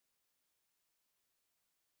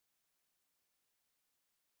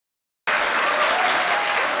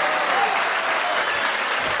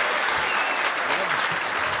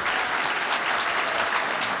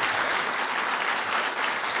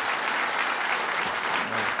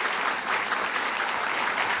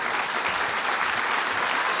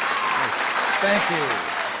Thank you.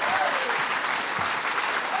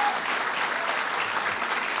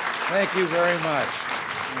 Thank you very much.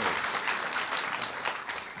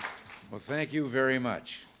 Well, thank you very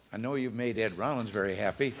much. I know you've made Ed Rollins very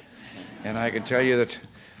happy, and I can tell you that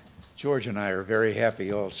George and I are very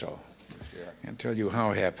happy also. I can tell you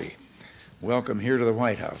how happy. Welcome here to the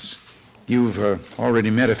White House. You've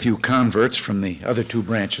already met a few converts from the other two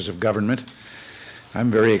branches of government. I'm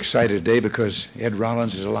very excited today because Ed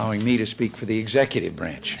Rollins is allowing me to speak for the executive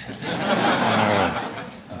branch.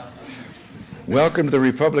 Welcome to the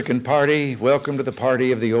Republican Party. Welcome to the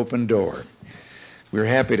party of the open door. We're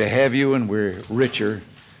happy to have you, and we're richer,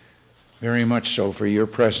 very much so, for your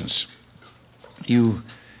presence. You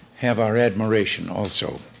have our admiration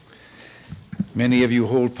also. Many of you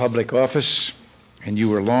hold public office, and you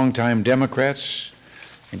were longtime Democrats,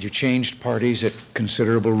 and you changed parties at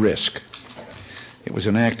considerable risk. It was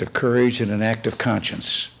an act of courage and an act of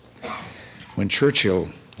conscience. When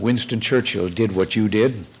Winston Churchill did what you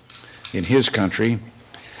did in his country,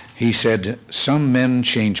 he said, "Some men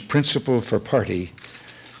change principle for party,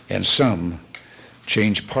 and some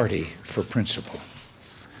change party for principle."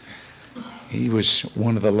 He was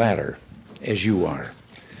one of the latter, as you are,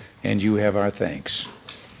 and you have our thanks.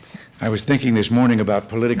 I was thinking this morning about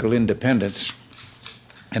political independence,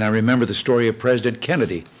 and I remember the story of President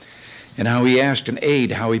Kennedy and how he asked an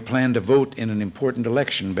aide how he planned to vote in an important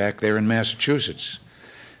election back there in Massachusetts.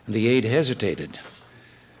 And the aide hesitated.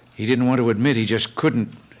 He didn't want to admit he just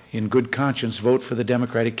couldn't, in good conscience, vote for the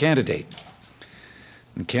Democratic candidate.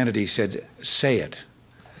 And Kennedy said, "Say it.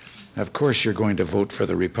 Of course you're going to vote for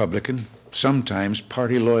the Republican. Sometimes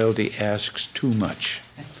party loyalty asks too much."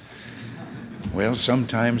 Well,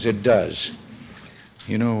 sometimes it does.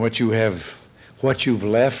 You know what you've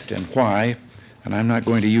left and why, and I'm not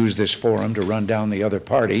going to use this forum to run down the other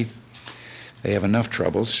party. They have enough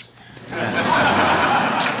troubles.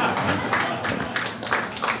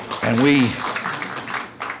 And we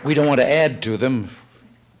don't want to add to them,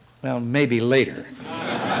 well, maybe later.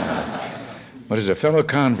 But as a fellow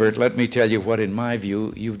convert, let me tell you what, in my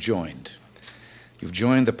view, you've joined. You've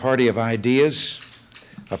joined the party of ideas,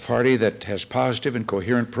 a party that has positive and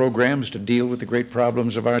coherent programs to deal with the great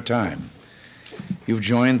problems of our time. You've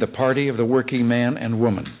joined the party of the working man and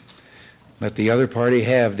woman. Let the other party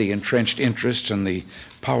have the entrenched interests and the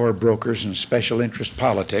power brokers and special interest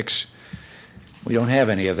politics. We don't have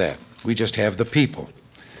any of that. We just have the people.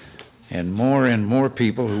 And more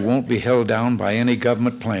people who won't be held down by any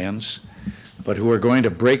government plans, but who are going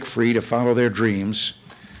to break free to follow their dreams.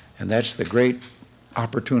 And that's the great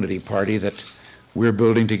opportunity party that we're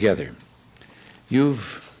building together.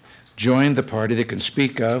 You've joined the party that can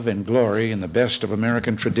speak of and glory in the best of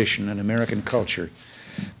American tradition and American culture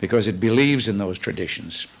because it believes in those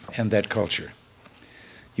traditions and that culture.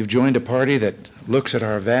 You've joined a party that looks at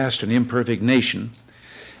our vast and imperfect nation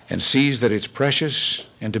and sees that it's precious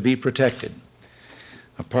and to be protected.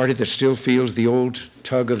 A party that still feels the old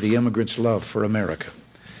tug of the immigrant's love for America,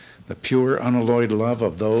 the pure, unalloyed love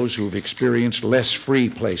of those who've experienced less free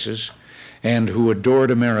places and who adored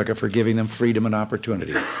America for giving them freedom and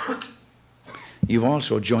opportunity. You've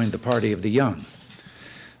also joined the party of the young.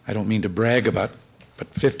 I don't mean to brag about,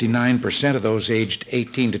 but 59% of those aged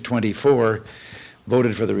 18 to 24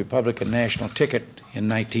 voted for the Republican national ticket in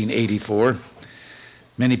 1984.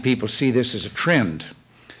 Many people see this as a trend.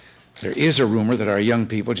 There is a rumor that our young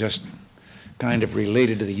people just kind of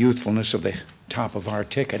related to the youthfulness of the top of our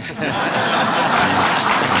ticket.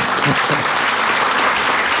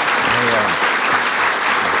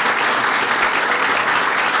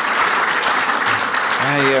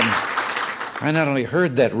 I not only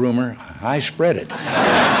heard that rumor, I spread it.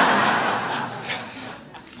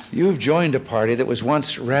 You've joined a party that was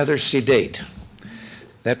once rather sedate.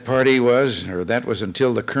 That party was, or that was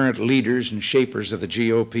until the current leaders and shapers of the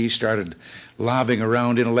GOP started lobbing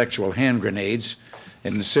around intellectual hand grenades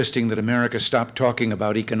and insisting that America stop talking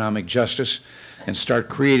about economic justice and start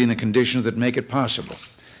creating the conditions that make it possible.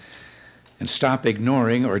 And stop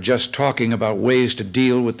ignoring or just talking about ways to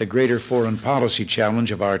deal with the greater foreign policy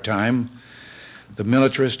challenge of our time, the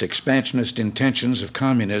militarist, expansionist intentions of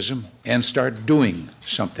communism, and start doing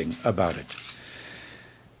something about it.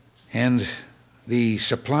 And the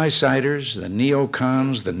supply-siders, the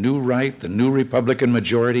neocons, the new right, the new Republican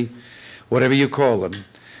majority, whatever you call them,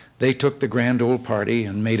 they took the grand old party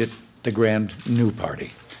and made it the grand new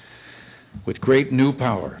party with great new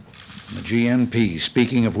power. The GNP,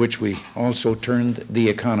 speaking of which we also turned the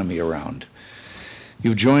economy around.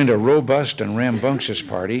 You've joined a robust and rambunctious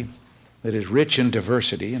party that is rich in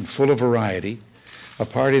diversity and full of variety, a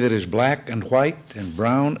party that is black and white and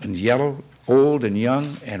brown and yellow, old and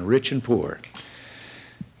young and rich and poor.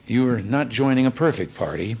 You are not joining a perfect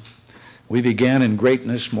party. We began in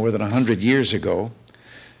greatness more than 100 years ago,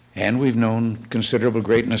 and we've known considerable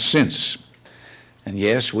greatness since. And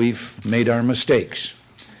yes, we've made our mistakes.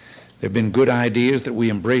 There have been good ideas that we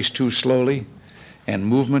embraced too slowly, and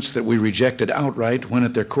movements that we rejected outright when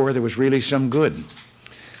at their core there was really some good.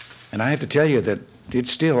 And I have to tell you that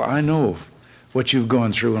it's still, I know what you've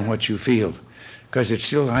gone through and what you feel, because it's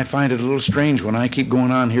still, I find it a little strange when I keep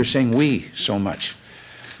going on here saying we so much.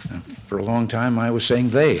 For a long time I was saying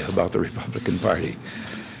they about the Republican Party.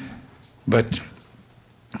 But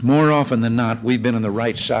more often than not, we've been on the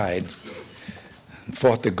right side and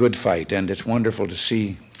fought the good fight, and it's wonderful to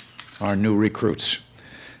see our new recruits.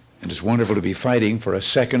 And it's wonderful to be fighting for a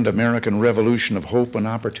second American revolution of hope and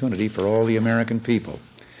opportunity for all the American people.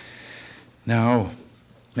 Now,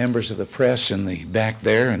 members of the press in the back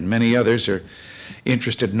there and many others are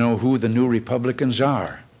interested to know who the new Republicans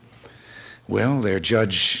are. Well, they're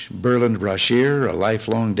Judge Berland Brashear, a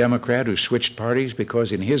lifelong Democrat who switched parties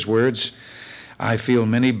because, in his words, I feel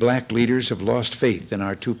many black leaders have lost faith in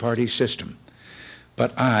our two-party system,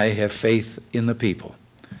 but I have faith in the people.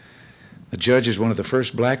 The judge is one of the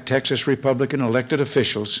first black Texas Republican elected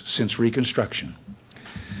officials since Reconstruction.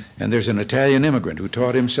 And there's an Italian immigrant who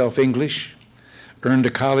taught himself English, earned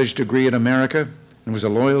a college degree in America, and was a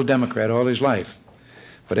loyal Democrat all his life.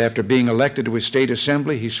 But after being elected to his state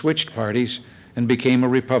assembly, he switched parties and became a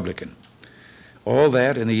Republican. All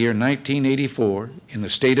that in the year 1984 in the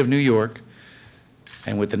state of New York,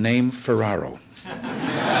 and with the name Ferraro.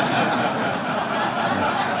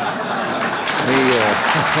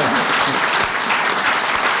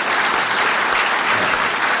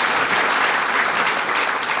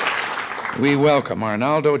 We welcome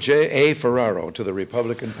Arnaldo J. A. Ferraro to the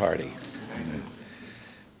Republican Party.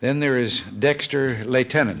 Then there is Dexter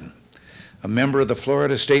Lehtinen, a member of the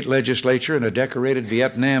Florida State Legislature and a decorated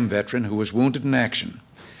Vietnam veteran who was wounded in action.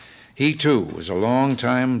 He, too, was a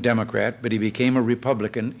long-time Democrat, but he became a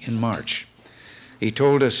Republican in March. He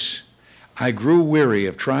told us, I grew weary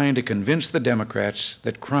of trying to convince the Democrats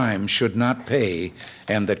that crime should not pay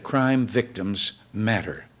and that crime victims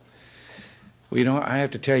matter. Well, you know, I have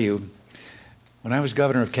to tell you, when I was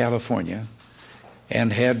governor of California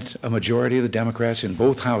and had a majority of the Democrats in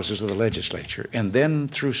both houses of the legislature, and then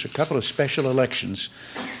through a couple of special elections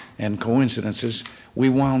and coincidences, we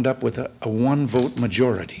wound up with a one-vote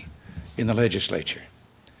majority in the legislature.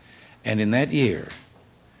 And in that year,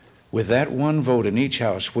 with that one vote in each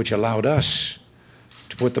house, which allowed us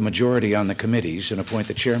to put the majority on the committees and appoint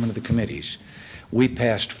the chairman of the committees, we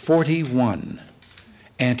passed 41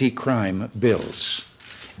 anti-crime bills,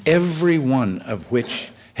 every one of which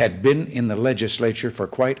had been in the legislature for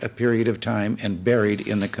quite a period of time and buried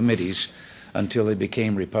in the committees until they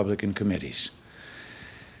became Republican committees.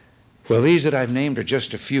 Well, these that I've named are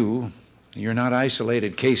just a few. You're not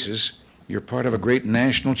isolated cases. You're part of a great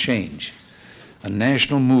national change, a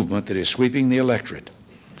national movement that is sweeping the electorate.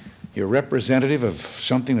 You're representative of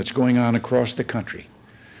something that's going on across the country.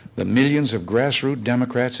 The millions of grassroots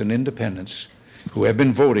Democrats and independents who have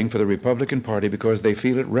been voting for the Republican Party because they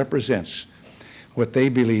feel it represents what they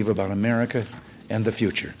believe about America and the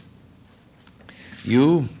future.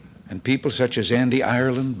 You and people such as Andy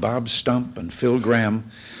Ireland, Bob Stump, and Phil Graham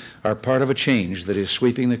are part of a change that is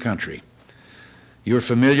sweeping the country. You're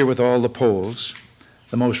familiar with all the polls.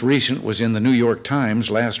 The most recent was in the New York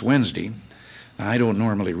Times last Wednesday. Now, I don't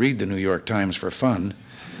normally read the New York Times for fun,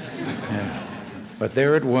 but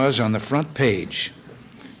there it was on the front page.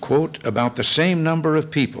 Quote, about the same number of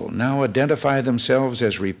people now identify themselves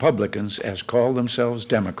as Republicans as call themselves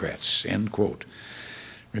Democrats, end quote.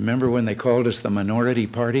 Remember when they called us the minority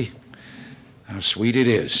party? How sweet it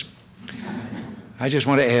is. I just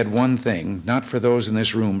want to add one thing, not for those in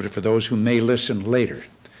this room, but for those who may listen later.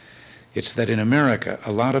 It's that in America,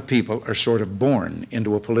 a lot of people are sort of born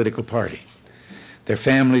into a political party. Their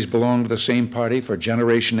families belong to the same party for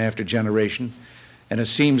generation after generation, and it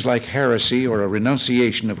seems like heresy or a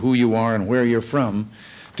renunciation of who you are and where you're from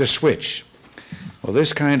to switch. Well,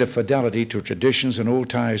 this kind of fidelity to traditions and old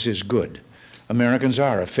ties is good. Americans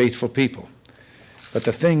are a faithful people. But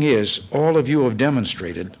the thing is, all of you have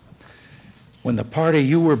demonstrated when the party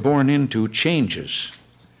you were born into changes,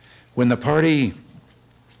 when the party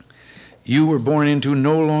you were born into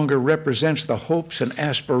no longer represents the hopes and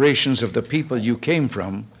aspirations of the people you came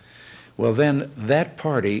from, well then that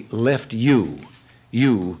party left you.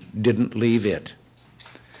 You didn't leave it.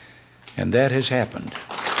 And that has happened.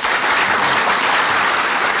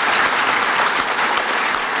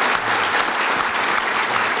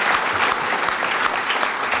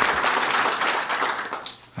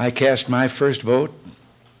 I cast my first vote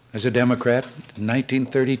as a Democrat in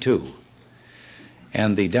 1932.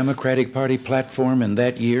 And the Democratic Party platform in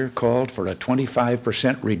that year called for a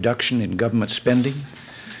 25% reduction in government spending.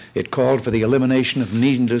 It called for the elimination of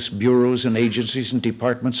needless bureaus and agencies and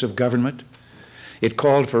departments of government. It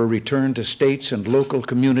called for a return to states and local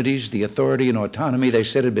communities the authority and autonomy they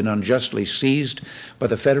said had been unjustly seized by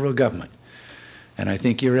the federal government. And I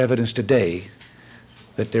think you're evidence today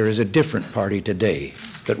that there is a different party today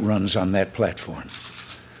that runs on that platform,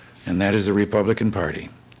 and that is the Republican Party.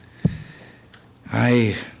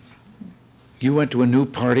 You went to a new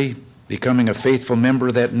party, becoming a faithful member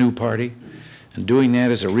of that new party, and doing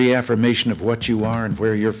that is a reaffirmation of what you are and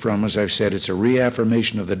where you're from. As I've said, it's a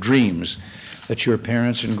reaffirmation of the dreams that your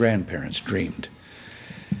parents and grandparents dreamed.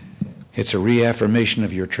 It's a reaffirmation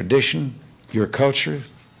of your tradition, your culture,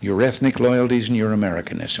 your ethnic loyalties, and your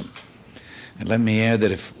Americanism. And let me add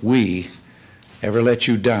that if we ever let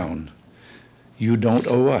you down, you don't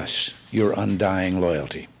owe us your undying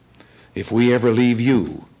loyalty. If we ever leave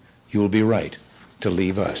you, you'll be right to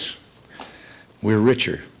leave us. We're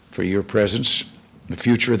richer for your presence. The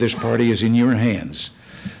future of this party is in your hands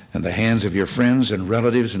and the hands of your friends and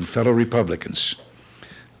relatives and fellow Republicans,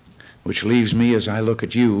 which leaves me, as I look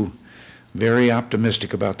at you, very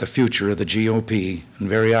optimistic about the future of the GOP and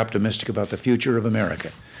very optimistic about the future of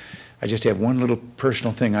America. I just have one little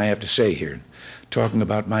personal thing I have to say here, talking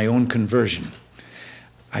about my own conversion.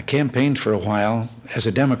 I campaigned for a while as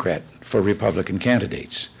a Democrat for Republican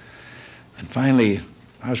candidates. And finally,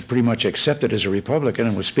 I was pretty much accepted as a Republican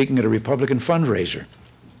and was speaking at a Republican fundraiser.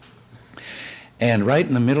 And right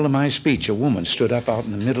in the middle of my speech, a woman stood up out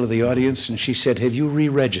in the middle of the audience and she said, "Have you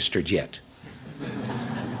re-registered yet?"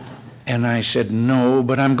 And I said, "No,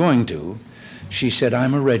 but I'm going to." She said,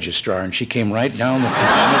 "I'm a registrar," and she came right down the front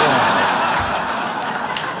of the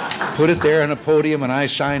aisle, put it there on a podium, and I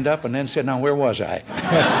signed up and then said, "Now, where was I?"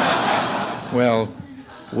 Well,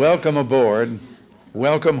 welcome aboard,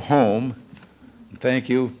 welcome home. Thank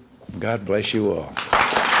you. God bless you all.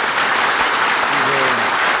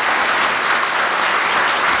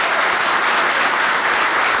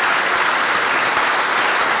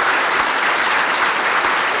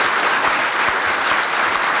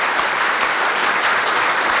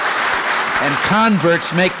 And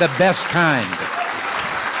converts make the best kind.